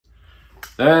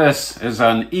This is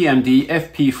an EMD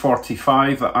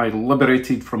FP45 that I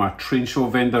liberated from a train show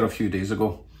vendor a few days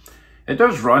ago. It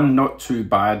does run not too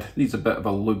bad, needs a bit of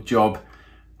a lube job.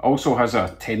 Also has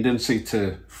a tendency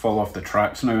to fall off the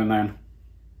tracks now and then.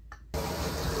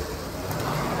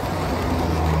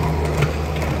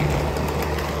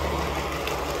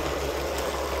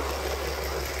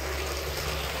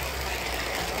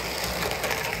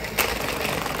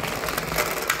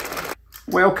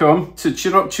 Welcome to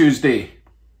Tune Up Tuesday.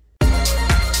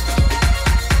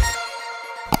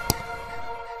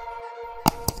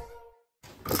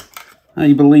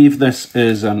 I believe this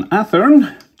is an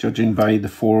Athearn, judging by the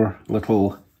four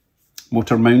little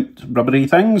motor mount rubbery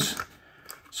things.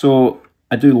 So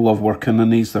I do love working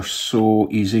on these. They're so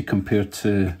easy compared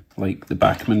to like the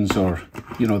Bachmans or,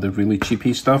 you know, the really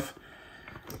cheapy stuff.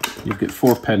 You've got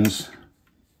 4 pins,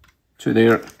 2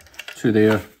 there, 2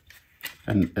 there,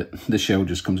 and the shell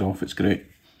just comes off. It's great.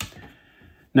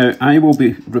 Now I will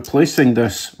be replacing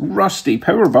this rusty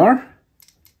power bar.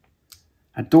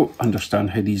 I don't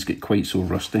understand how these get quite so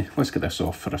rusty. Let's get this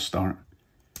off for a start.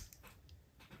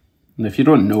 And if you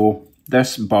don't know,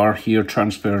 this bar here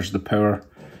transfers the power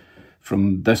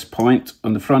from this point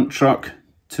on the front truck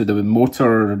to the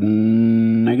motor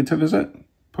negative, is it?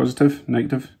 Positive?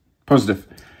 Negative? Positive.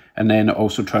 And then it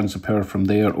also transfers the power from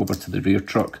there over to the rear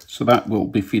truck. So that will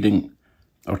be feeding,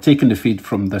 or taking the feed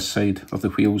from this side of the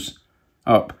wheels,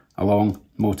 up, along,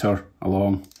 motor,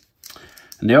 along.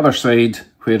 And the other side,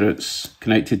 where it's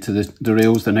connected to the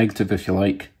rails, the negative if you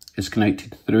like, is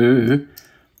connected through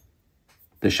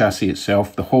the chassis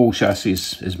itself. The whole chassis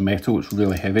is metal, it's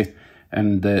really heavy,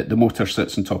 and the motor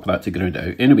sits on top of that to ground it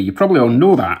out. Anyway, you probably all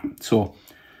know that. So,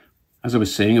 as I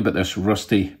was saying about this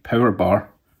rusty power bar,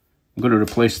 I'm going to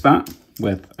replace that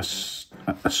with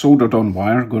a soldered on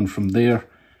wire going from there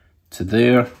to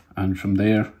there and from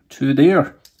there to there.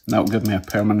 And that will give me a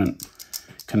permanent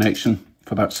connection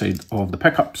for that side of the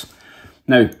pickups.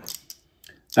 Now,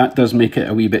 that does make it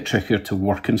a wee bit trickier to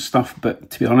work and stuff, but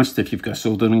to be honest, if you've got a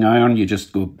soldering iron, you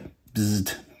just go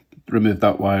bzzzt, remove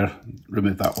that wire,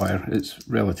 remove that wire. It's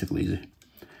relatively easy.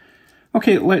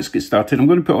 Okay, let's get started. I'm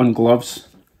going to put on gloves,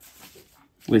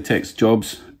 latex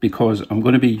jobs, because I'm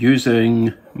going to be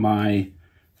using my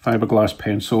fiberglass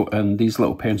pencil, and these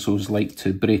little pencils like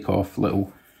to break off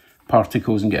little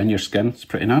particles and get in your skin. It's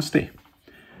pretty nasty.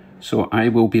 So I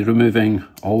will be removing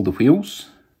all the wheels.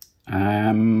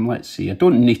 Let's see, I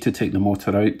don't need to take the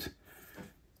motor out,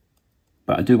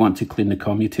 but I do want to clean the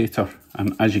commutator.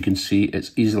 And as you can see,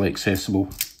 it's easily accessible.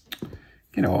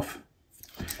 Get it off.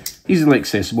 Easily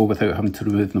accessible without having to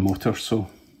remove the motor, so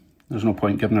there's no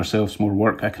point giving ourselves more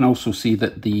work. I can also see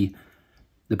that the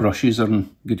brushes are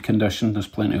in good condition. There's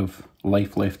plenty of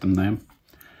life left in them.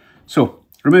 So,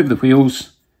 remove the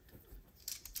wheels,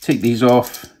 take these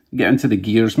off, get into the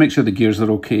gears, make sure the gears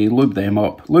are okay, lube them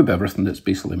up, lube everything that's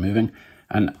basically moving.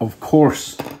 And of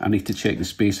course, I need to check the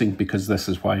spacing because this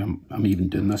is why I'm even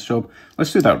doing this job.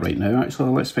 Let's do that right now, actually.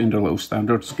 Let's find our little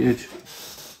standards gauge.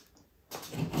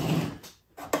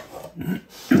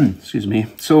 Excuse me.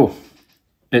 So,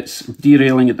 it's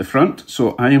derailing at the front,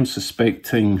 so I am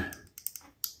suspecting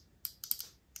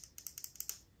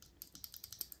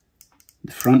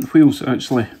the front wheels,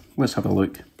 actually. Let's have a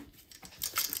look.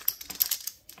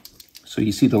 So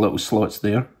you see the little slots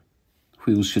there.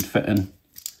 Wheels should fit in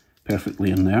perfectly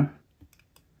in there.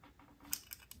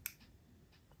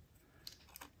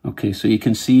 Okay, so you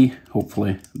can see,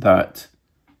 hopefully, that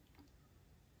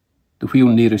the wheel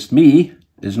nearest me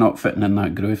is not fitting in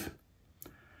that groove.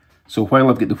 So while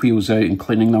I've got the wheels out and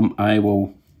cleaning them, I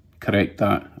will correct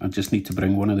that. I just need to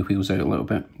bring one of the wheels out a little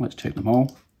bit. Let's check them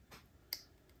all.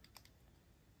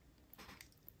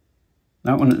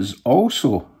 That one is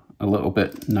also a little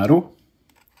bit narrow,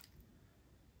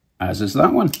 as is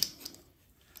that one.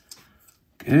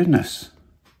 Goodness.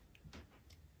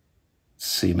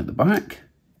 Same at the back.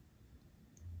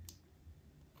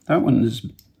 That one's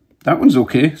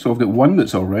okay, so I've got one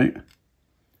that's all right.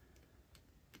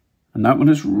 And that one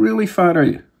is really far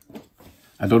out.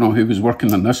 I don't know who was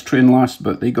working on this train last,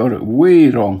 but they got it way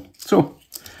wrong. So,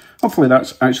 hopefully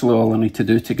that's actually all I need to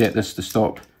do to get this to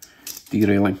stop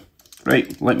derailing.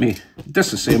 Right, let me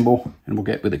disassemble and we'll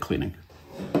get with the cleaning.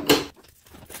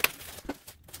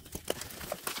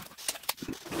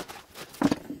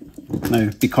 Now,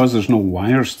 because there's no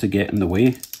wires to get in the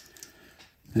way,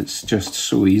 it's just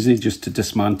so easy just to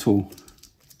dismantle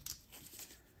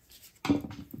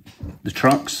the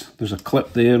trucks. There's a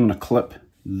clip there and a clip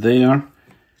there.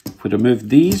 If we remove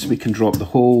these, we can drop the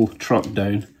whole truck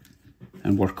down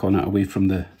and work on it away from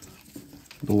the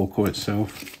loco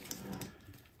itself.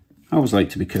 I always like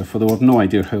to be careful though. I've no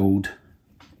idea how old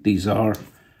these are.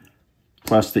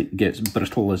 Plastic gets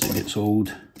brittle as it gets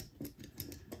old.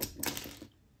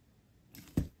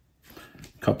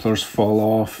 Couplers fall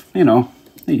off, you know,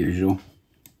 the usual.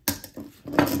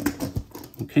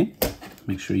 Okay,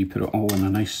 make sure you put it all in a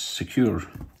nice secure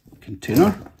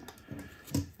container.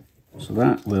 So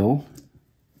that will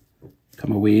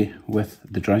come away with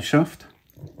the drive shaft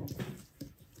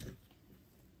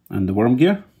and the worm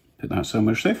gear. Put that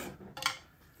somewhere safe,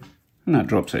 and that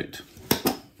drops out.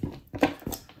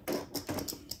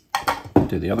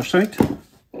 Do the other side.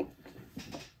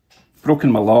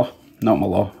 Broken my law, not my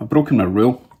law, I've broken my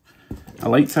rule. I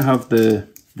like to have the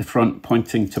front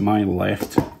pointing to my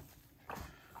left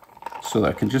so that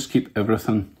I can just keep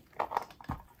everything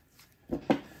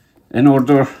in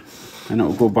order and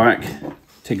it'll go back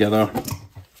together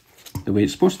the way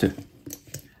it's supposed to.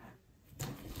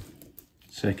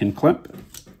 Second clip.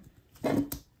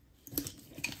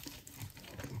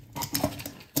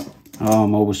 Oh,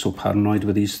 I'm always so paranoid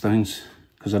with these things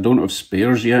because I don't have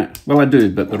spares yet. Well, I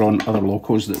do, but they're on other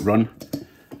locos that run.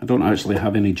 I don't actually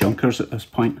have any junkers at this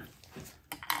point.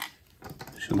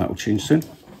 So that will change soon.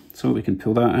 So we can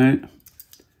pull that out.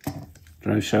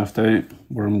 Drive shaft out,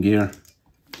 worm gear.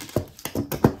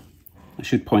 I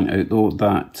should point out though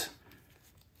that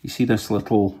you see this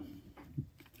little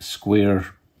square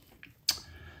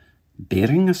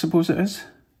bearing, I suppose it is.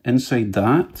 Inside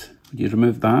that, you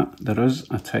remove that, there is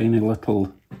a tiny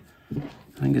little,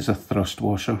 I think it's a thrust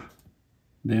washer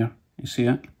there. You see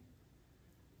it?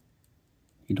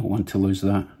 You don't want to lose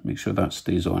that. Make sure that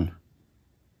stays on.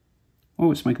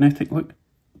 Oh, it's magnetic, look.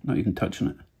 Not even touching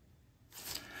it.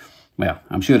 Well,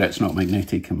 I'm sure it's not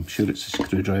magnetic. I'm sure it's a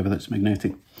screwdriver that's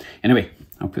magnetic. Anyway,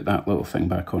 I'll put that little thing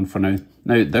back on for now.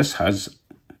 Now, this has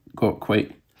got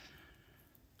quite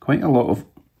a lot of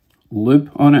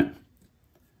lube on it,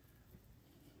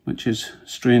 which is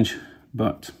strange,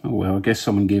 but oh well, I guess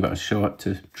someone gave it a shot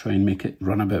to try and make it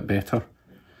run a bit better.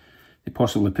 They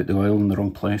possibly put the oil in the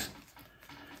wrong place.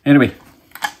 Anyway,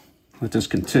 let us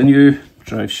continue.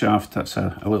 Drive shaft, that's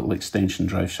a little extension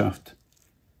drive shaft.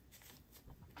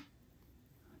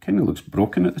 Kind of looks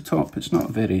broken at the top. It's not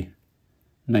a very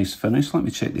nice finish. Let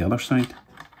me check the other side.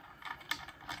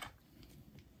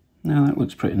 Now that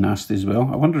looks pretty nasty as well.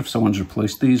 I wonder if someone's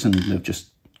replaced these and they've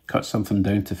just cut something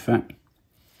down to fit.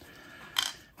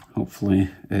 Hopefully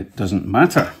it doesn't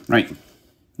matter. Right,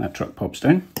 that truck pops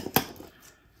down.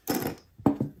 Put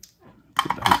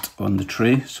that on the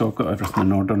tray, so I've got everything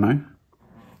in order now.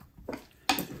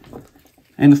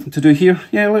 Anything to do here?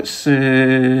 Yeah, let's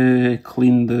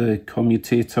clean the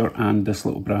commutator and this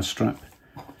little brass strip.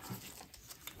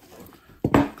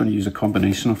 I'm going to use a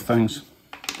combination of things.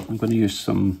 I'm going to use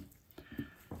some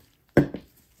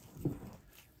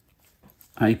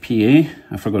IPA.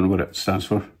 I've forgotten what it stands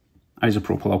for.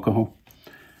 Isopropyl alcohol.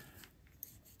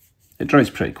 It dries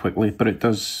pretty quickly, but it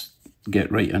does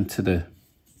get right into the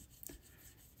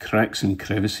cracks and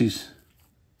crevices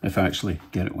if I actually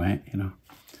get it wet, you know.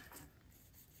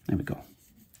 There we go.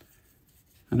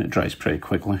 And it dries pretty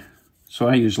quickly. So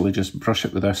I usually just brush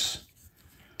it with this.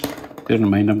 Bear in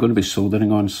mind, I'm going to be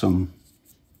soldering on some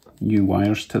new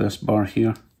wires to this bar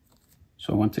here.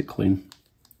 So I want it clean.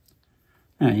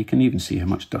 Yeah, you can even see how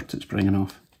much dirt it's bringing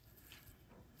off.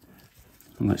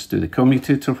 And let's do the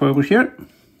commutator while we're here.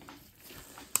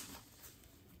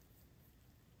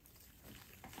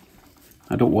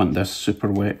 I don't want this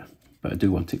super wet, but I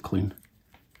do want it clean.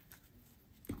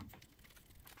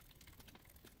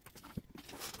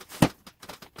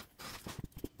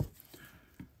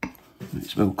 Might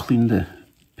as well clean the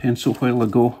pencil while I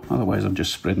go, otherwise I'm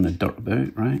just spreading the dirt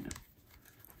about, right?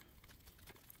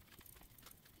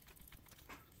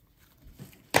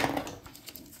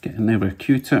 Get in there with a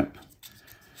Q-tip,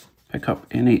 pick up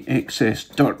any excess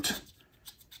dirt,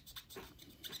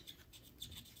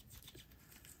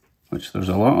 which there's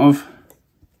a lot of.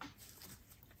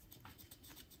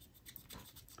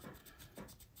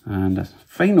 And a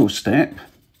final step,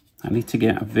 I need to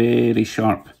get a very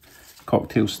sharp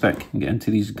cocktail stick and get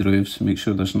into these grooves and make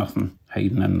sure there's nothing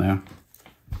hiding in there.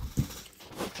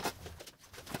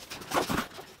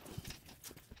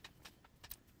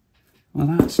 Well,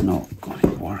 that's not going to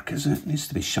work, is it? It needs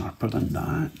to be sharper than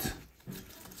that.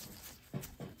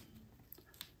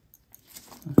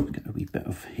 I've got a wee bit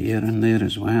of hair in there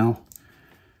as well.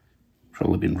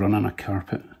 Probably been running a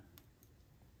carpet.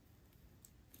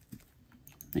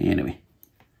 Anyway,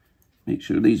 make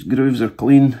sure these grooves are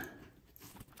clean.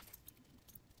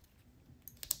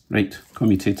 Right,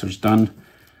 commutator's done.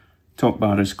 Top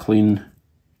bar is clean.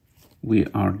 We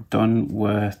are done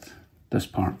with this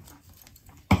part.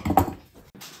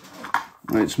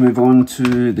 Let's move on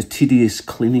to the tedious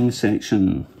cleaning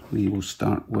section. We will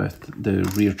start with the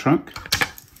rear truck.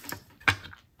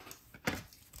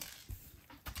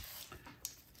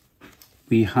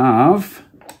 We have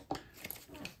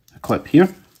a clip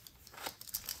here.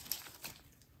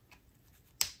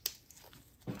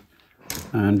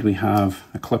 And we have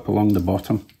a clip along the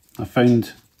bottom. I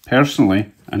found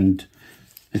personally, and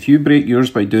if you break yours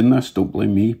by doing this, don't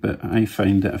blame me, but I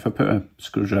find that if I put a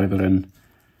screwdriver in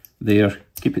there,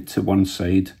 keep it to one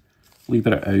side,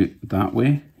 lever it out that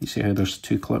way, you see how there's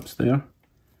two clips there?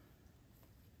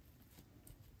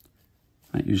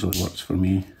 That usually works for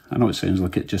me. I know it sounds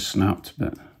like it just snapped,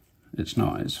 but it's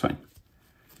not, it's fine.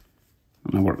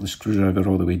 And I work the screwdriver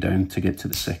all the way down to get to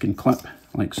the second clip,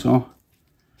 like so.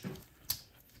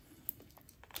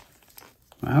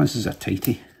 Wow, this is a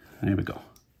tighty. There we go.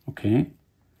 Okay.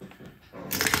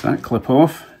 That clip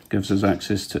off gives us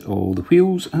access to all the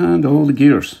wheels and all the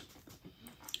gears.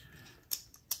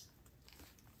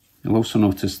 You'll also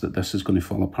notice that this is going to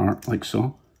fall apart like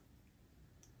so.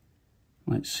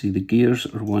 Let's see, the gears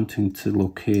are wanting to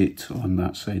locate on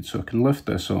that side, so I can lift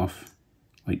this off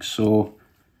like so.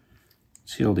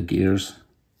 See all the gears.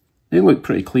 They look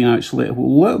pretty clean actually, a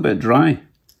little bit dry.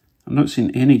 I'm not seeing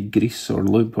any grease or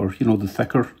lube or, you know, the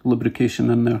thicker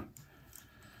lubrication in there.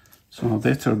 So I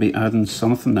better be adding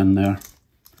something in there.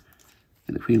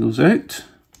 Get the wheels out.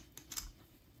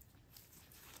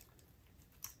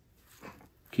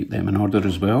 Keep them in order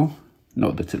as well.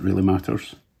 Not that it really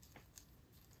matters.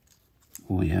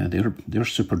 Oh yeah, they're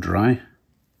super dry.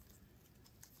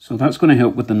 So that's going to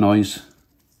help with the noise.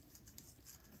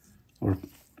 Or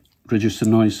reduce the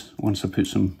noise once I put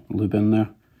some lube in there.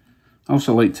 I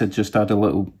also like to just add a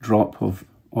little drop of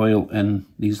oil in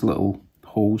these little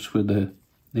holes where the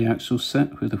axles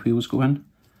sit, where the wheels go in.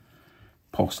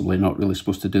 Possibly not really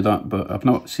supposed to do that, but I've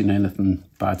not seen anything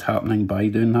bad happening by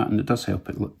doing that, and it does help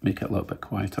it make it a little bit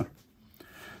quieter.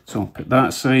 So I'll put that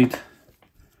aside.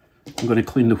 I'm going to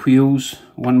clean the wheels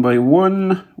one by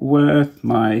one with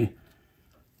my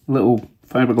little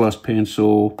fiberglass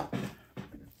pencil,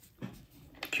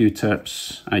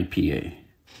 Q-tips, IPA.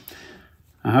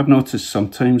 I have noticed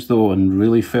sometimes though, on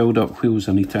really filled up wheels,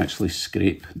 I need to actually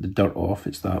scrape the dirt off.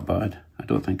 It's that bad. I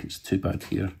don't think it's too bad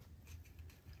here.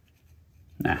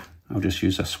 Nah, I'll just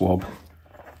use a swab.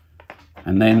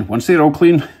 And then once they're all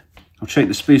clean, I'll check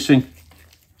the spacing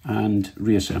and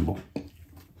reassemble.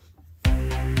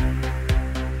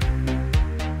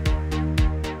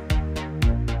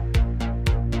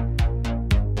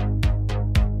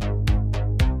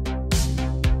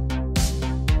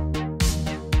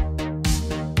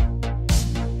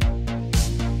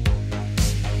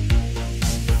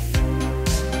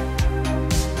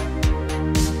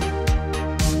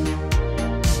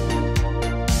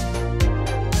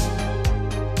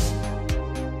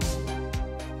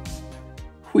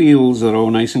 Wheels are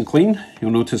all nice and clean. You'll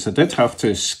notice I did have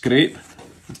to scrape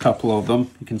a couple of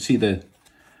them. You can see the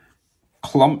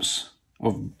clumps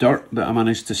of dirt that I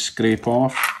managed to scrape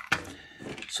off.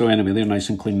 So anyway, they're nice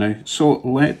and clean now. So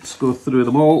let's go through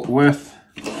them all with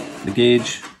the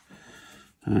gauge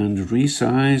and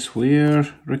resize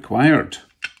where required.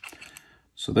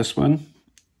 So this one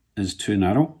is too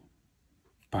narrow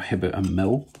by about 1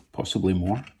 mil, possibly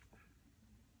more.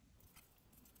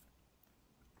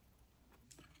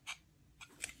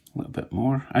 A little bit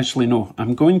more. Actually, no.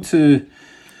 I'm going to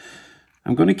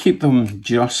keep them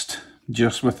just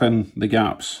within the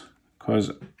gaps,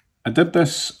 because I did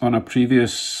this on a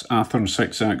previous Athearn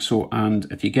 6-axle, and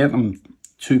if you get them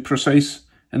too precise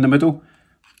in the middle,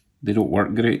 they don't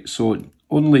work great. So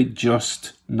only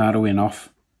just narrow enough.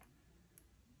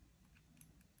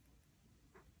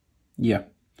 Yeah,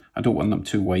 I don't want them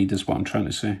too wide is what I'm trying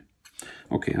to say.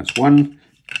 Okay, that's one.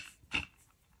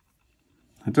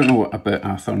 I don't know what about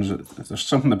Athearns. If there's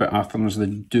something about Athearns, they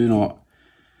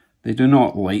do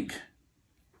not like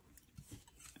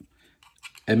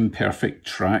imperfect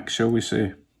track, shall we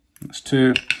say. That's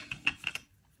two.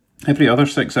 Every other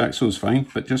 6-axle is fine,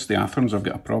 but just the Athearns I've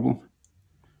got a problem.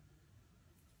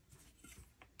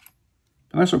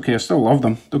 But that's okay, I still love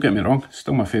them, don't get me wrong.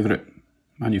 Still my favourite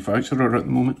manufacturer at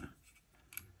the moment.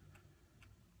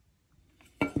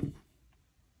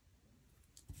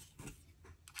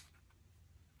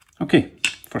 Okay,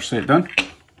 first set done.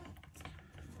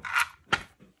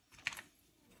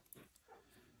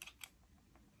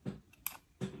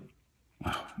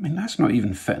 Wow, I mean, that's not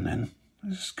even fitting in.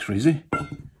 This is crazy.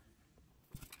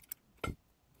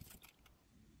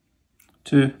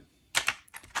 Two.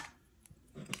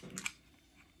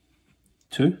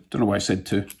 Don't know why I said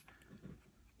two.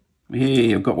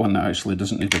 Hey, I've got one that actually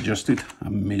doesn't need adjusted.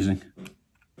 Amazing.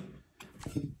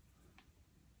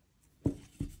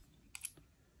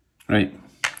 Right,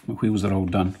 the wheels are all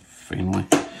done, finally.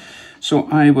 So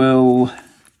I will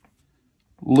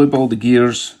lube all the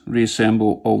gears,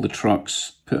 reassemble all the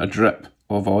trucks, put a drip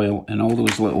of oil in all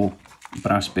those little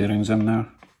brass bearings in there,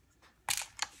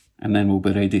 and then we'll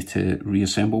be ready to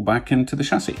reassemble back into the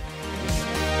chassis.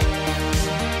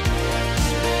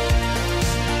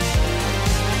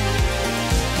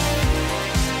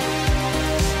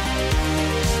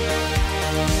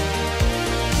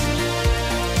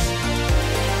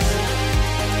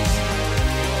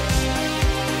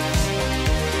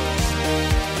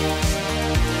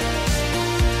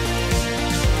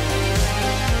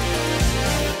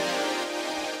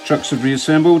 Trucks are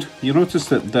reassembled. You notice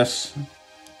that this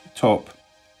top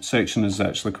section is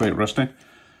actually quite rusty.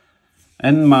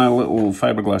 In my little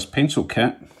fiberglass pencil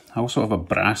kit, I also have a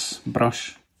brass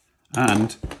brush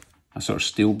and a sort of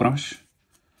steel brush.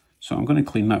 So I'm going to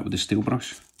clean that with the steel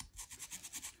brush,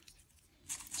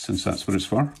 since that's what it's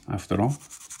for, after all.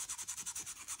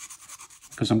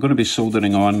 Because I'm going to be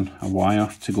soldering on a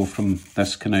wire to go from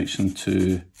this connection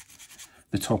to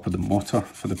the top of the motor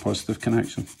for the positive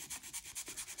connection.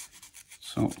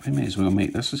 So we may as well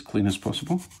make this as clean as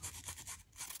possible.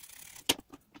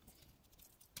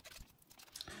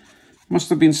 Must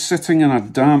have been sitting in a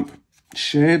damp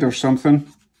shed or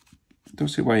something. Don't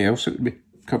see why else it would be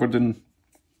covered in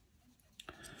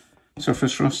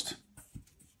surface rust.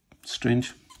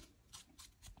 Strange.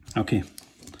 Okay.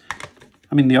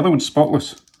 I mean, the other one's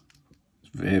spotless.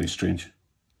 It's very strange.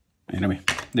 Anyway,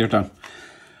 they're done.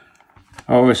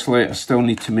 Obviously, I still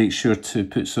need to make sure to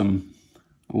put some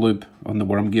lube on the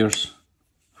worm gears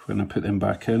when I put them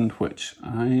back in, which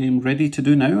I'm ready to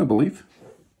do now, I believe.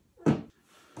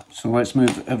 So let's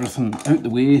move everything out the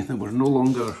way that we're no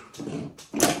longer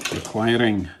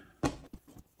requiring.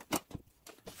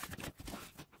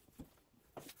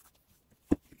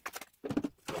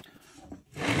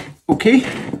 Okay,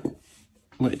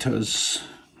 let us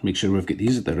make sure we've got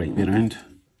these the right way around.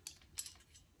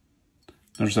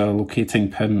 There's a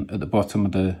locating pin at the bottom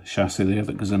of the chassis there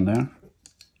that goes in there.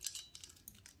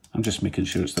 I'm just making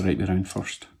sure it's the right way around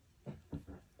first,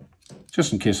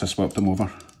 just in case I swap them over.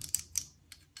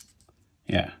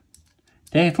 Yeah,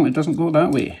 definitely doesn't go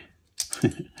that way.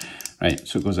 Right,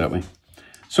 so it goes that way.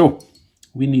 So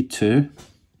we need to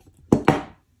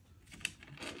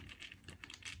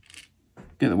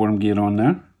get the worm gear on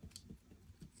there.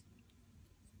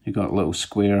 You've got a little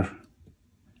square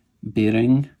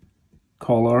bearing,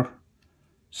 collar,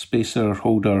 spacer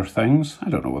holder things. I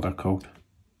don't know what they're called.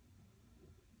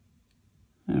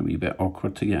 A wee bit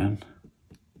awkward to get in.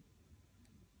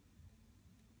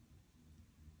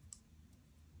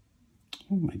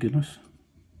 Oh my goodness.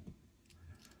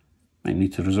 Might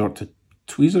need to resort to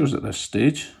tweezers at this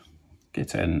stage.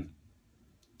 Get in.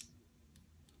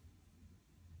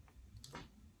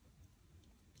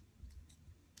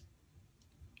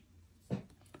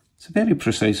 It's a very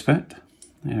precise fit.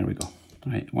 There we go.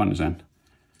 Right, one is in.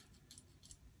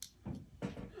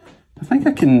 I think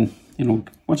I can, you know,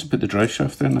 once I put the drive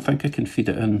shaft in, I think I can feed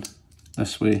it in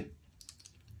this way.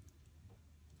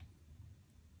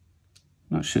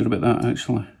 Not sure about that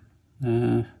actually.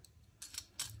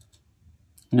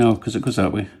 No, because it goes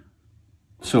that way.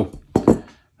 So,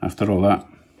 after all that,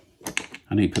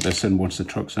 I need to put this in once the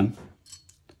truck's in.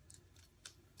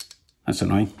 That's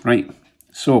annoying. Right,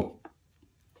 so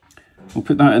we'll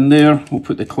put that in there. We'll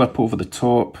put the clip over the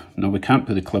top. No, we can't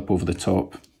put the clip over the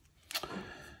top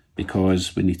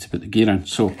because we need to put the gear in.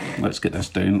 So let's get this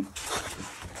down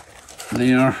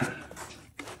there.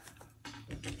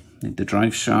 Need the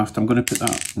drive shaft. I'm going to put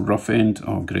that rough end.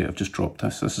 Oh great, I've just dropped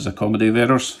this. This is a comedy of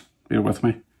errors. Bear with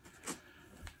me.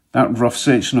 That rough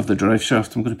section of the drive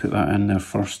shaft, I'm going to put that in there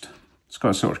first. It's got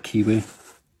a sort of keyway,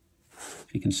 if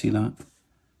you can see that,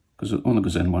 because it only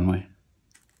goes in one way.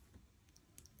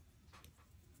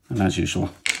 And as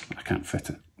usual, I can't fit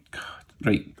it. God.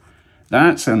 Right,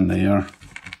 that's in there.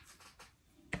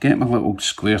 Get my little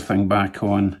square thing back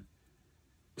on.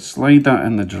 Slide that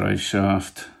in the drive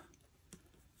shaft.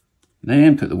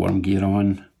 Then put the worm gear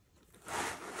on.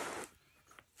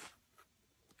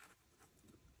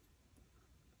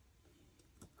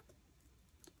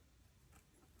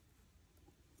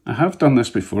 I have done this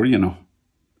before, you know.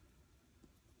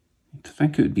 You'd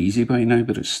think it would be easy by now,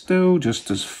 but it's still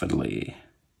just as fiddly.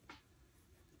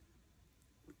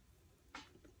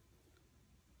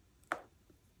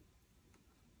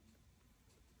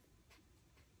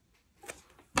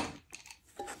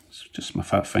 It's just my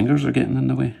fat fingers are getting in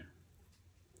the way.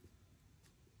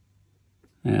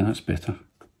 Yeah, that's better.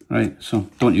 Right, so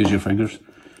don't use your fingers.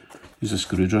 Use a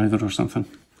screwdriver or something.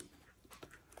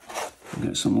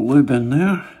 Get some lube in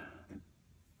there.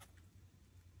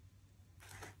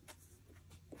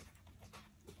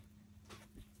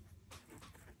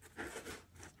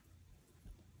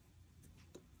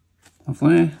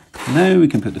 Lovely. Now we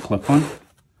can put the clip on.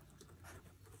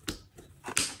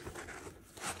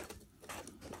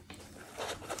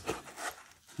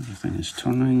 Everything is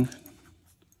turning.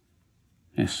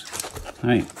 Yes.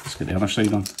 Right, let's get the other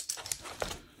side on.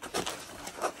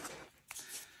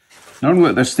 Normally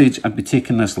at this stage I'd be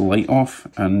taking this light off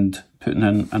and putting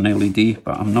in an LED,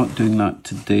 but I'm not doing that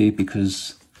today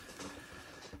because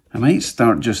I might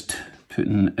start just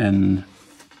putting in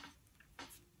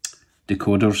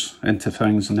decoders into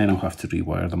things and then I'll have to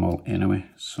rewire them all anyway.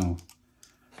 So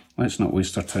let's not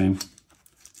waste our time.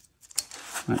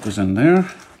 That goes in there,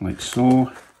 like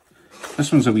so.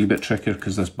 This one's a wee bit trickier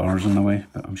because this bar's in the way,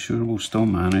 but I'm sure we'll still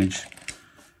manage.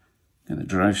 Get the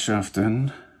drive shaft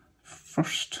in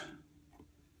first.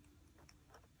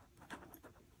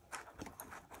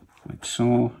 Like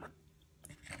so.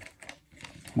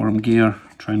 Worm gear,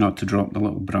 try not to drop the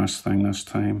little brass thing this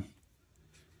time.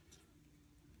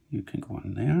 You can go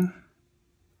in there.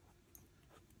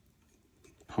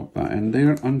 Pop that in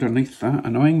there underneath that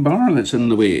annoying bar that's in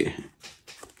the way.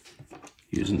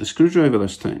 Using the screwdriver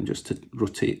this time just to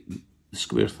rotate the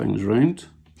square things round.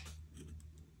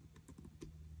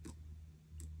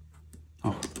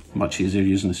 Oh, much easier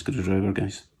using a screwdriver,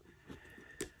 guys.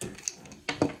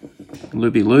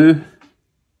 Looby loo.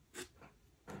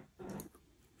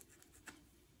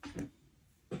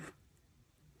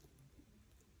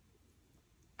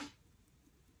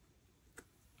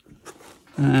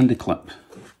 And the clip.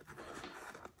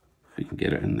 If we can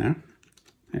get it in there.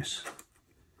 Yes.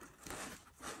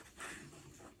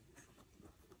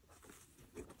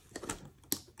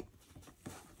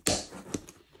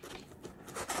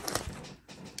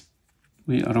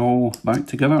 We are all back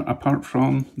together apart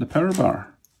from the power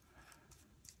bar.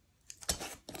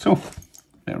 So,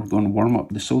 better go and warm up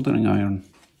the soldering iron.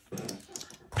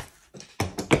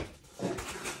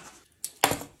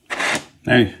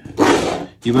 Now,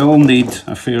 you will need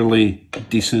a fairly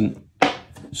decent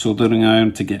soldering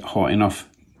iron to get hot enough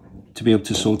to be able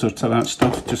to solder to that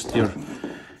stuff. Just your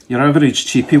average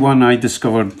cheapy one I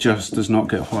discovered just does not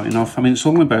get hot enough. I mean, it's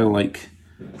only about like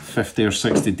 50 or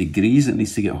 60 degrees it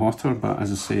needs to get hotter, but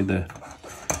as I say, the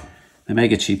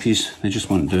mega cheapies, they just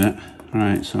won't do it.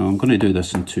 Right, so I'm going to do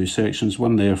this in two sections,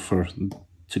 one there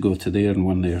to go to there and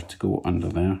one there to go under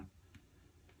there.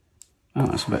 Oh,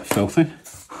 that's a bit filthy.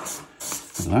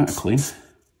 Look at that, clean.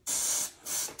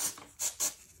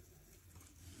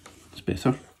 It's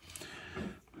better.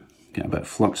 Get a bit of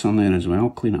flux on there as well,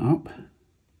 clean it up.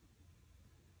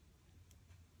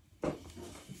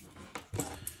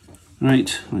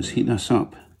 Right, let's heat this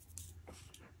up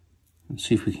and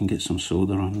see if we can get some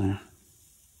solder on there.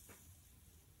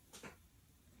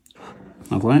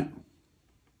 Lovely.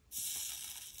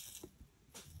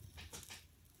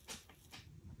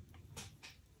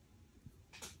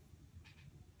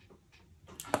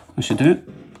 That should do it.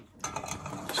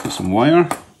 Let's get some wire.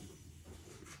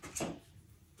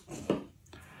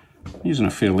 I'm using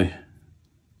a fairly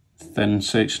thin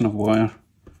section of wire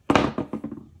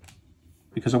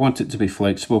because I want it to be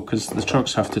flexible, because the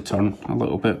trucks have to turn a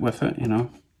little bit with it, you know.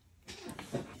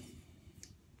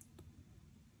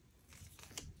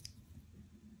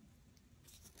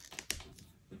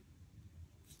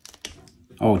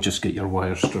 Oh, just get your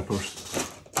wire strippers.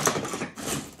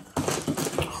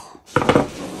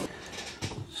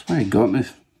 That's why you got the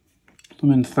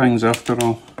blooming things after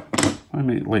all. Why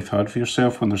make life hard for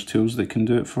yourself when there's tools that can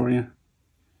do it for you?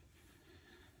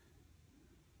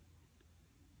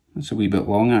 It's a wee bit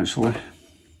long actually.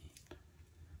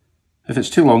 If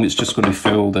it's too long, it's just going to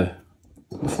fill the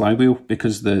flywheel,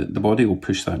 because the body will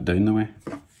push that down the way.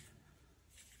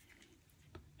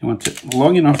 You want it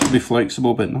long enough to be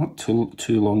flexible, but not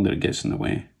too long that it gets in the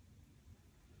way.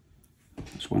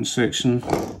 That's one section.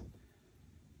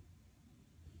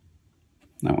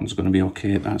 That one's going to be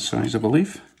okay at that size, I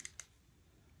believe.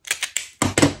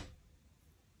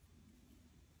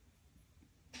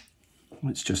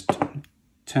 Let's just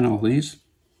tin all these.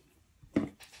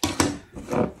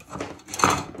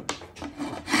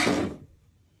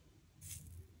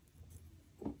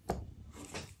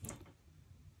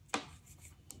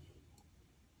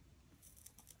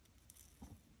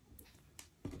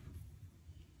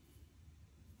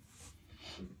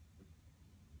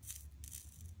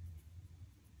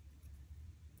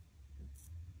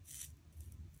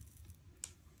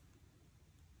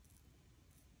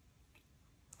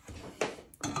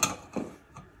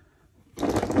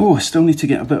 Oh, I still need to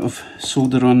get a bit of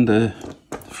solder on the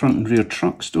front and rear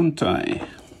trucks, don't I?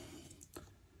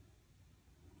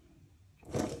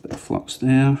 Bit of flux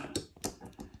there.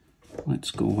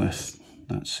 Let's go with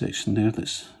that section there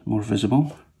that's more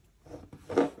visible.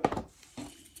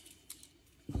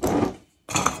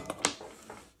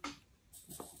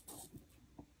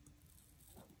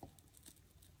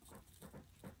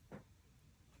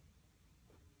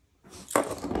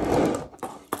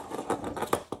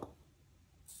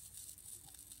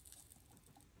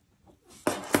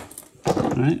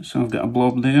 Right, so I've got a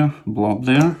blob there, blob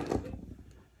there.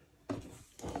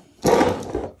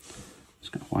 It's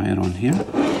got a wire on here.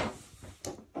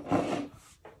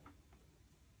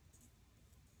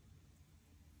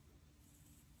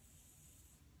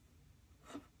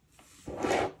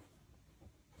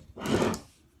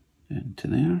 Into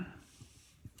there.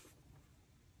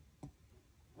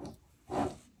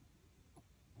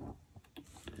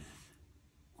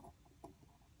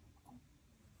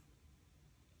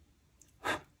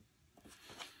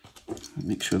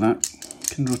 Make sure that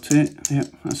can rotate. Yep,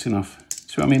 that's enough.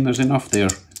 See what I mean? There's enough there.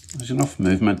 There's enough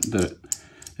movement that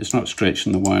it's not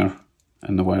stretching the wire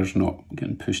and the wire's not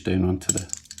getting pushed down onto the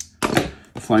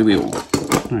flywheel.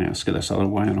 Alright, let's get this other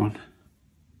wire on.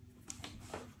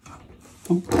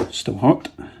 Oh, still hot.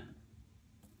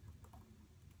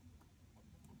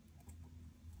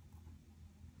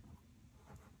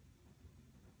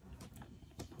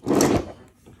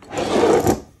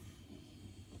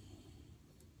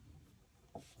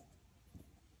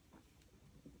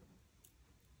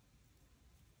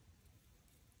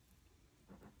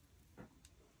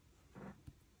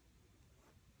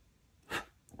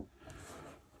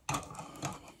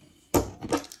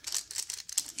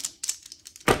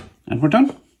 And we're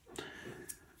done.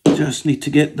 Just need to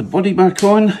get the body back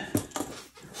on,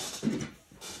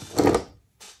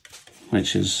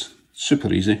 which is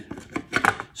super easy.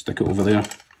 Stick it over there,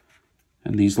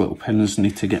 and these little pins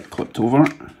need to get clipped over.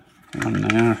 One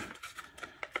there,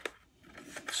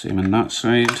 same on that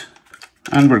side,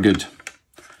 and we're good.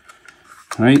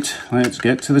 Right, let's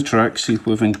get to the track, see if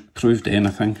we've improved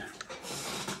anything.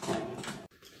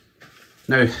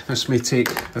 Now, this may take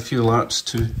a few laps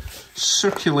to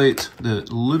circulate the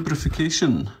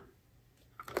lubrication.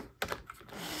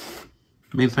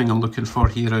 Main thing I'm looking for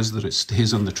here is that it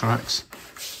stays on the tracks.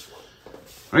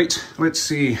 Right, let's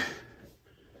see.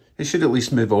 It should at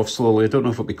least move off slowly. I don't know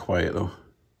if it'll be quiet though.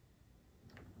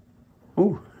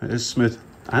 Oh, it is smooth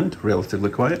and relatively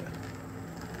quiet.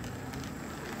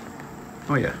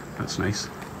 Oh yeah, that's nice.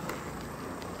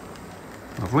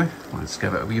 Lovely. Let's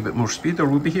give it a wee bit more speed or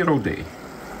we'll be here all day.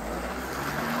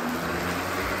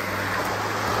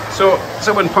 So,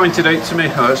 someone pointed out to me,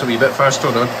 oh that's a wee bit fast,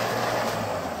 hold on.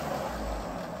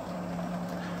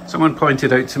 Someone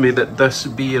pointed out to me that this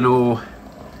B&O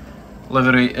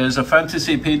livery is a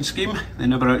fantasy paint scheme. They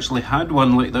never actually had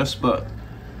one like this, but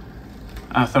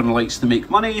Athearn likes to make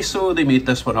money, so they made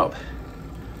this one up.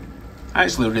 I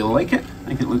actually really like it. I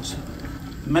think it looks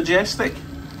majestic.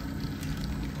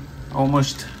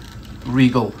 Almost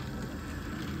regal,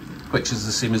 which is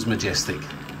the same as majestic.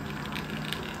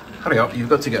 Hurry up, you've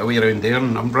got to get away around there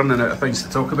and I'm running out of things to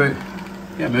talk about.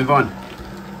 Yeah, move on.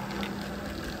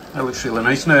 That looks really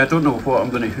nice. Now, I don't know what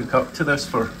I'm going to hook up to this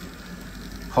for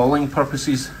hauling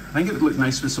purposes. I think it would look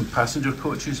nice with some passenger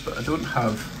coaches, but I don't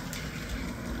have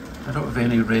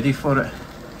any ready for it.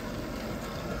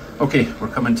 Okay, we're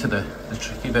coming to the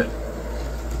tricky bit.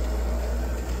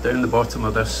 Down the bottom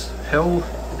of this hill,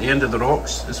 at the end of the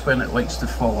rocks, is when it likes to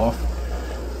fall off.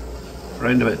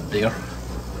 Round about there.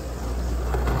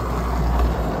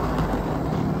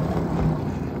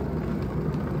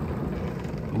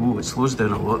 Oh, it slows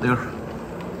down a lot there.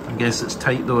 I guess it's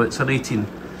tight though. It's an 18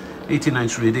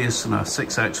 inch radius and a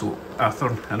 6-axle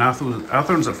Athearn. And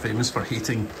Athearns are famous for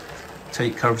hating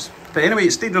tight curves. But anyway,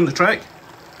 it stayed on the track,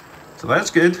 so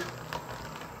that's good.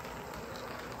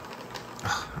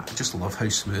 I just love how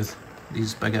smooth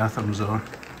these big Athearns are.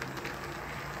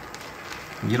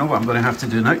 And you know what I'm going to have to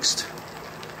do next?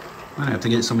 I'm going to have to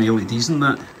get some LEDs in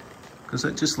that, because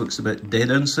it just looks a bit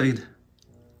dead inside.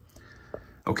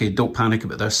 Okay, don't panic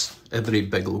about this. Every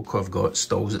big loco I've got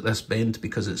stalls at this bend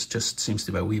because it just seems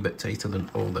to be a wee bit tighter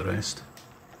than all the rest.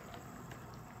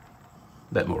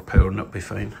 Bit more power and it'll be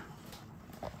fine.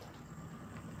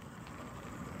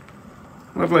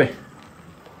 Lovely.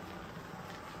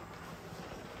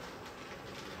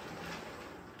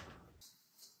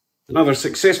 Another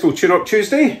successful tune-up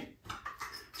Tuesday.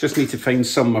 Just need to find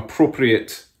some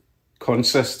appropriate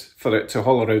consist for it to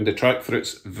haul around the track for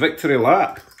its victory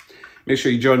lap. Make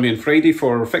sure you join me on Friday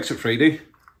for Fix It Friday.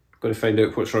 I'm going to find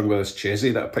out what's wrong with this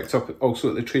Chessie that I picked up also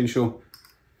at the train show.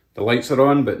 The lights are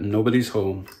on, but nobody's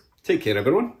home. Take care,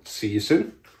 everyone. See you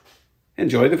soon.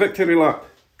 Enjoy the victory lap.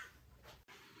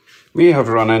 We have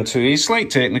run into a slight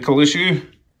technical issue.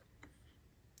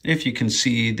 If you can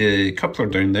see the coupler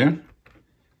down there,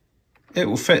 it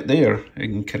will fit there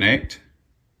and connect.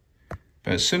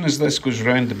 But as soon as this goes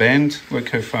round the bend, look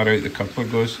how far out the coupler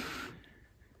goes.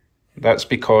 That's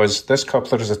because this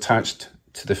coupler is attached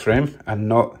to the frame and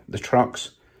not the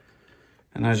trucks.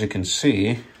 And as you can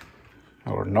see,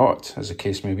 or not, as the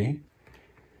case may be,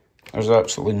 There's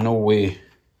absolutely no way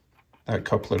that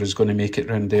coupler is going to make it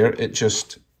round there. It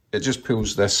just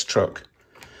pulls this truck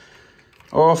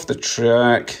off the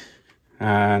track,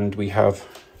 and we have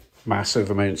massive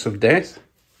amounts of death.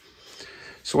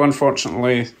 So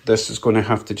unfortunately, this is going to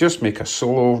have to just make a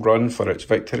solo run for its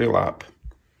victory lap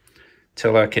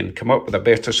till I can come up with a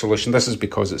better solution. This is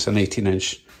because it's an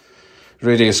 18-inch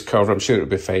radius curve. I'm sure it'll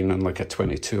be fine on like a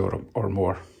 22 or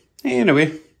more.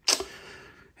 Anyway,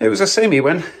 it was a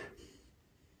semi-win.